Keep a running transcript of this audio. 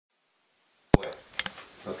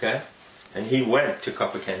Okay? And he went to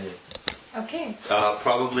Copper Canyon. Okay.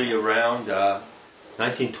 Probably around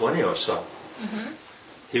 1920 or so. Mm-hmm.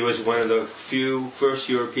 He was one of the few first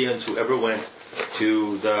Europeans who ever went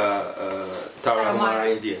to the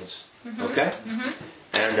Tarahumara Indians. Mm-hmm. Okay? Mm-hmm.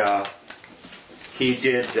 And he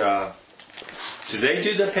did... do they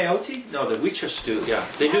do the peyote? No, the Wichas do. Yeah,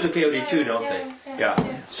 they do the peyote too, don't they? Yeah.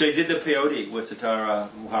 Yes. So he did the peyote with the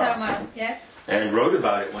Tarahumara. Yes. And wrote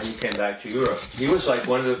about it when he came back to Europe. He was like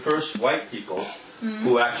one of the first white people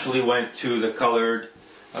who actually went to the colored,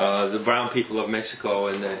 the brown people of Mexico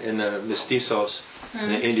and the mestizos,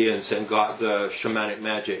 and the Indians, and got the shamanic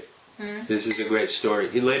magic. This is a great story.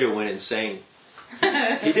 He later went insane.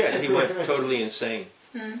 He did. He went totally insane.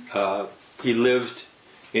 He lived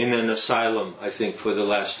in an asylum, I think, for the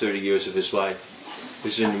last 30 years of his life. He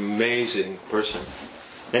was an amazing person.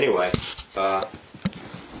 Anyway,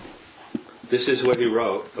 this is what he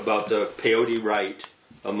wrote about the peyote rite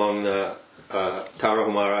among the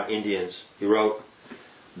Tarahumara Indians. He wrote,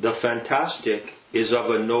 "The fantastic is of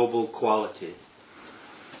a noble quality."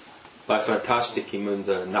 By fantastic, he meant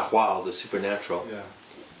the nahual, the supernatural. Yeah.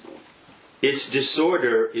 Its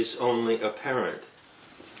disorder is only apparent.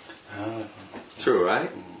 True, right?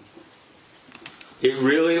 It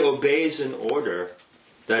really obeys an order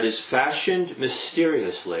that is fashioned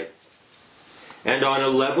mysteriously and on a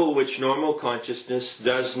level which normal consciousness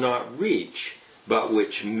does not reach, but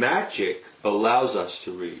which magic allows us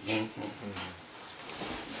to reach.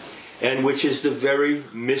 And which is the very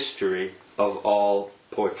mystery of all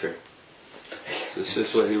poetry. This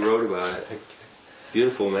is what he wrote about it.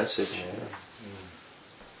 Beautiful message.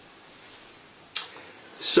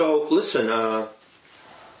 So, listen, I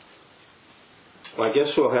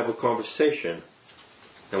guess we'll have a conversation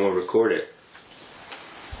and we'll record it.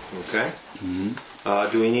 Okay?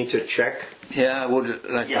 Do we need to check? Yeah, I would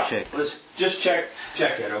like to check. Let's just check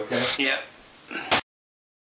it, okay? Yeah.